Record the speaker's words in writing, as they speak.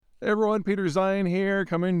Hey everyone, Peter Zeihan here,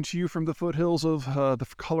 coming to you from the foothills of the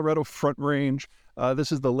Colorado Front Range.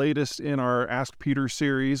 This is the latest in our Ask Peter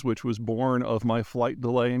series, which was born of my flight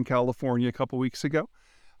delay in California a couple weeks ago.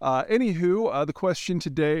 The question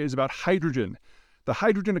today is about hydrogen. The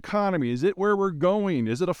hydrogen economy, is it where we're going?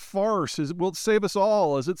 Is it a farce? Will it save us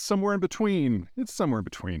all? Is it somewhere in between? It's somewhere in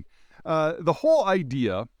between. The whole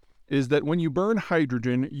idea is that when you burn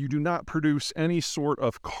hydrogen, you do not produce any sort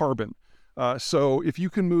of carbon. So if you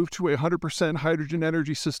can move to a 100% hydrogen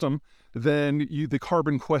energy system, then the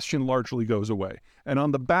carbon question largely goes away. And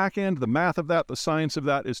on the back end, the math of that, the science of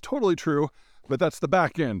that is totally true, but that's the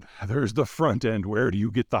back end. There's the front end. Where do you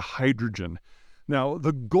get the hydrogen? Now,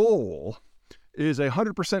 the goal is a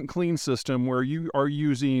 100% clean system where you are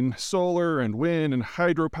using solar and wind and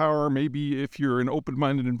hydropower, maybe if you're an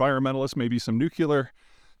open-minded environmentalist, maybe some nuclear,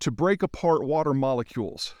 to break apart water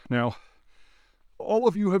molecules. Now, all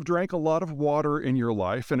of you have drank a lot of water in your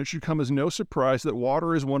life, and it should come as no surprise that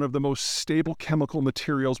water is one of the most stable chemical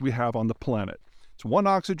materials we have on the planet. It's one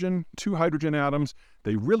oxygen, two hydrogen atoms.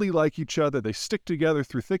 They really like each other. They stick together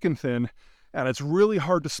through thick and thin, and it's really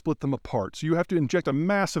hard to split them apart. So you have to inject a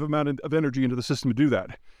massive amount of energy into the system to do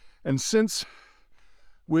that. And since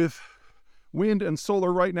with wind and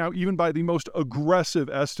solar right now, even by the most aggressive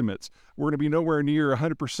estimates, we're going to be nowhere near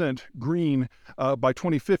 100% green by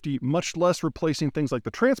 2050, much less replacing things like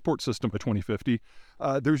the transport system by 2050.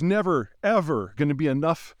 There's never, ever going to be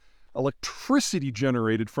enough electricity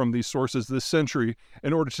generated from these sources this century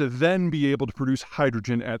in order to then be able to produce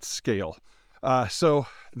hydrogen at scale. So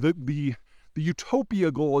the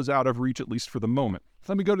utopia goal is out of reach, at least for the moment.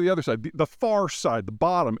 Let me go to the other side. The far side, the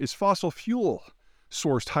bottom, is fossil fuel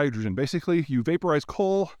sourced hydrogen. Basically, you vaporize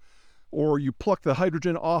coal or you pluck the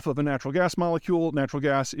hydrogen off of a natural gas molecule. Natural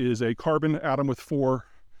gas is a carbon atom with four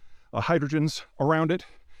hydrogens around it,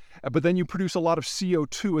 but then you produce a lot of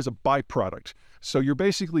CO2 as a byproduct. So you're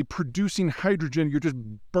basically producing hydrogen. You're just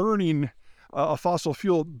burning a fossil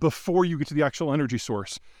fuel before you get to the actual energy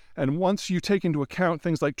source. And once you take into account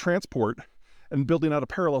things like transport and building out a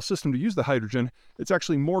parallel system to use the hydrogen, it's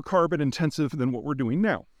actually more carbon intensive than what we're doing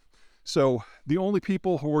now. So the only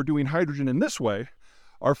people who are doing hydrogen in this way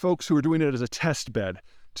are folks who are doing it as a test bed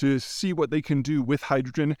to see what they can do with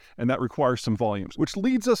hydrogen, and that requires some volumes. Which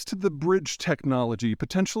leads us to the bridge technology,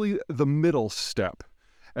 potentially the middle step,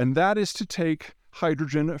 and that is to take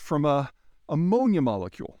hydrogen from a ammonia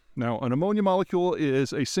molecule. Now, an ammonia molecule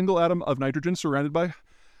is a single atom of nitrogen surrounded by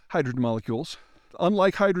hydrogen molecules.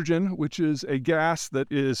 Unlike hydrogen, which is a gas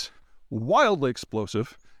that is wildly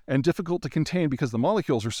explosive and difficult to contain because the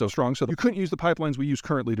molecules are so strong, so you couldn't use the pipelines we use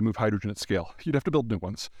currently to move hydrogen at scale. You'd have to build new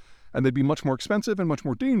ones, and they'd be much more expensive and much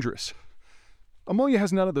more dangerous. Ammonia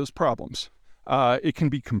has none of those problems. It can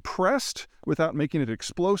be compressed without making it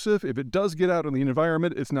explosive. If it does get out in the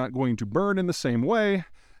environment, it's not going to burn in the same way,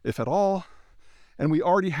 if at all. And we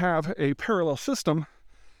already have a parallel system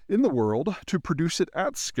in the world to produce it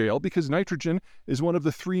at scale because nitrogen is one of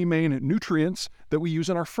the three main nutrients that we use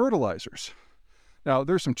in our fertilizers. Now,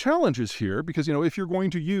 there's some challenges here because, if you're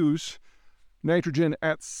going to use nitrogen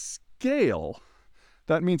at scale,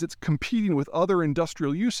 that means it's competing with other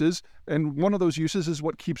industrial uses, and one of those uses is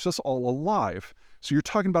what keeps us all alive. So you're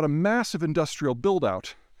talking about a massive industrial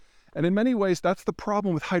build-out. And in many ways, that's the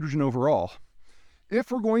problem with hydrogen overall.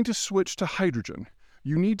 If we're going to switch to hydrogen,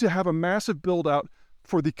 you need to have a massive build-out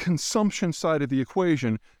for the consumption side of the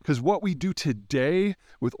equation, because what we do today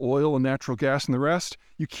with oil and natural gas and the rest,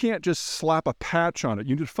 you can't just slap a patch on it.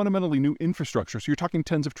 You need fundamentally new infrastructure, so you're talking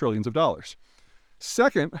tens of trillions of dollars.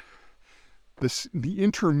 Second, the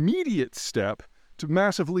intermediate step to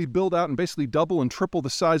massively build out and basically double and triple the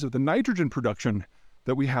size of the nitrogen production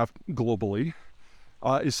that we have globally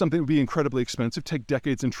is something that would be incredibly expensive, take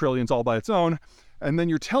decades and trillions all by its own, and then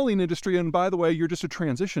you're telling industry, and by the way, you're just a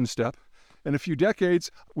transition step. In a few decades,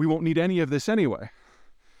 we won't need any of this anyway.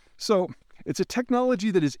 So it's a technology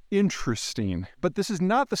that is interesting, but this is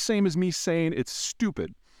not the same as me saying it's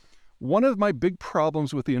stupid. One of my big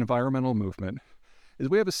problems with the environmental movement is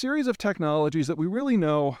we have a series of technologies that we really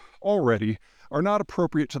know already are not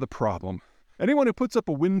appropriate to the problem. Anyone who puts up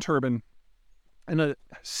a wind turbine in a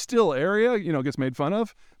still area, gets made fun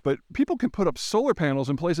of, but people can put up solar panels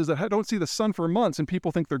in places that don't see the sun for months and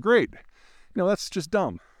people think they're great. That's just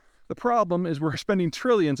dumb. The problem is we're spending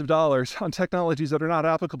trillions of dollars on technologies that are not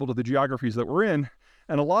applicable to the geographies that we're in,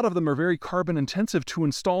 and a lot of them are very carbon intensive to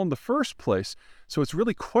install in the first place. So it's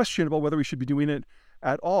really questionable whether we should be doing it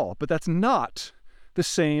at all. But that's not the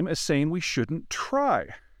same as saying we shouldn't try.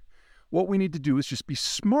 What we need to do is just be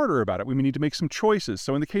smarter about it. We need to make some choices.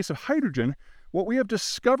 So in the case of hydrogen, what we have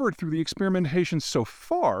discovered through the experimentation so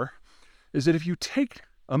far is that if you take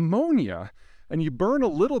ammonia and you burn a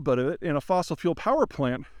little bit of it in a fossil fuel power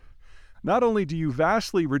plant, not only do you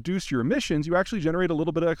vastly reduce your emissions, you actually generate a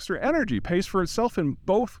little bit of extra energy, pays for itself in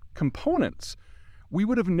both components. We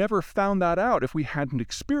would have never found that out if we hadn't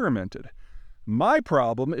experimented. My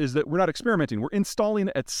problem is that we're not experimenting. We're installing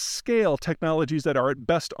at scale technologies that are at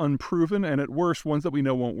best unproven and at worst ones that we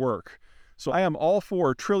know won't work. So I am all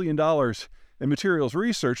for $1 trillion in materials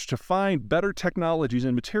research to find better technologies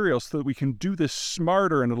and materials so that we can do this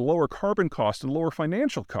smarter and at a lower carbon cost and lower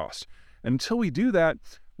financial cost. And until we do that,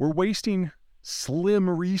 we're wasting slim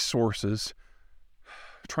resources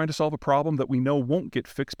trying to solve a problem that we know won't get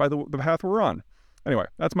fixed by the path we're on. Anyway,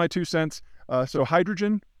 that's my 2 cents. So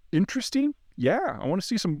hydrogen, interesting. Yeah, I want to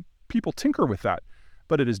see some people tinker with that,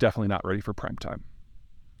 but it is definitely not ready for prime time.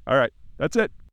 All right, that's it.